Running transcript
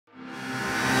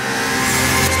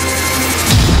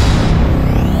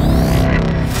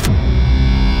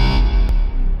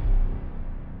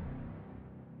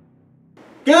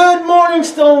Good morning,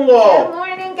 Stonewall. Good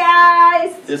morning,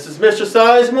 guys. This is Mr.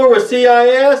 Sizemore with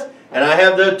CIS, and I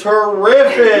have the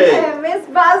terrific Miss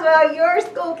Boswell, your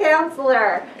school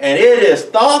counselor. And it is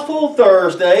Thoughtful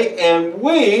Thursday, and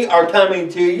we are coming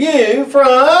to you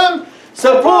from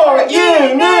Support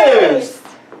You News.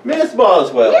 Miss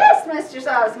Boswell. Yes, Mr.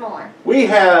 Sizemore. We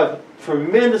have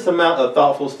tremendous amount of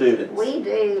thoughtful students. We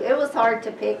do. It was hard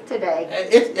to pick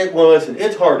today. Well, listen,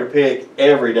 it's hard to pick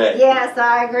every day. Yes,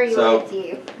 I agree with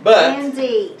you. But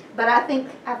indeed, but I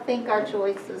think our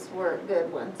choices were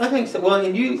good ones. I think so. Well,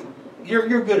 and you're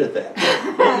good at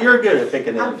that. You're good at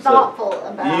picking them. I'm thoughtful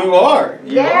about. You are.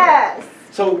 Yes.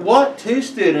 So what two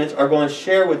students are going to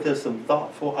share with us some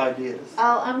thoughtful ideas?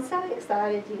 Oh, I'm so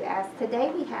excited you asked. Today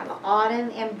we have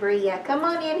Autumn and Bria. Come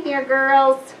on in here,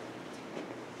 girls.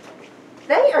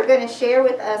 They are going to share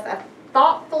with us a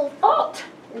thoughtful thought.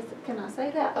 Can I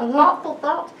say that? A thoughtful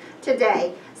thought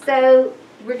today. So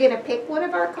we're going to pick one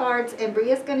of our cards, and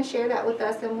Bria's going to share that with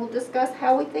us, and we'll discuss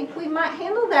how we think we might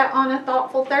handle that on a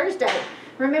Thoughtful Thursday.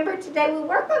 Remember, today we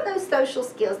work on those social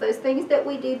skills, those things that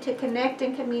we do to connect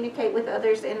and communicate with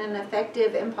others in an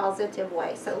effective and positive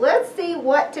way. So let's see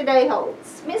what today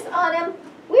holds. Miss Autumn,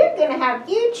 we're going to have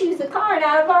you choose a card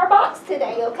out of our box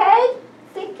today, okay?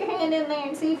 Stick your hand in there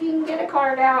and see if you can get a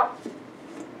card out.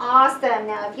 Awesome.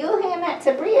 Now, if you'll hand that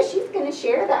to Bria, she's going to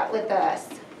share that with us.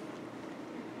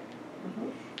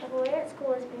 A boy at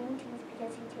school is being teased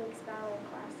because he takes ballet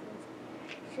classes.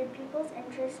 Should people's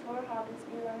interests or hobbies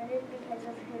be limited because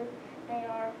of who they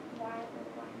are? Why or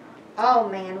why not? Oh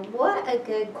man, what a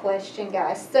good question,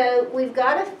 guys. So we've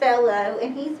got a fellow,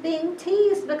 and he's being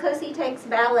teased because he takes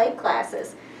ballet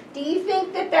classes. Do you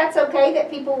think that that's okay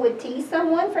that people would tease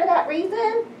someone for that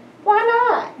reason? Why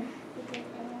not? Because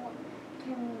anyone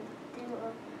can do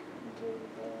what they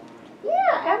want.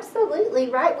 Yeah, absolutely,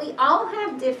 right? We all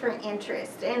have different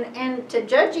interests, and to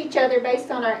judge each other based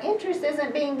on our interests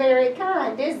isn't being very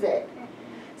kind, is it?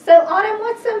 So, Autumn,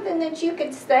 what's something that you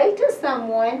could say to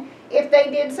someone if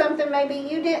they did something maybe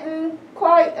you didn't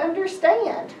quite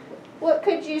understand? What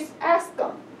could you ask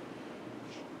them?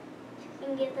 You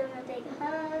can give them a big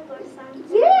hug or something.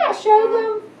 Yeah,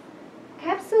 show them.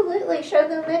 Absolutely, show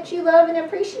them that you love and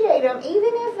appreciate them,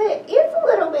 even if it is a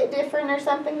little bit different or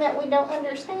something that we don't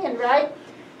understand, right?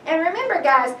 And remember,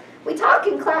 guys, we talk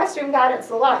in classroom guidance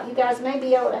a lot. You guys may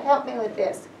be able to help me with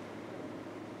this.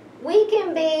 We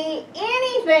can be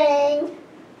anything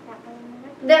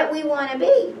that we want to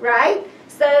be, right?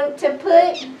 So to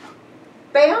put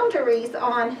boundaries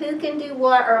on who can do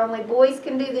what, or only boys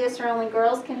can do this, or only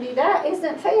girls can do that,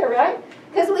 isn't fair, right?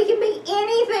 Because we can be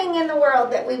anything in the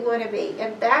world that we want to be,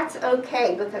 and that's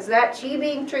okay, because that's you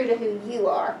being true to who you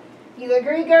are. You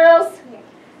agree, girls? Yes.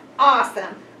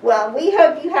 Awesome. Well, we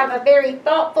hope you have a very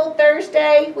thoughtful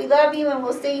Thursday. We love you, and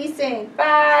we'll see you soon.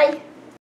 Bye.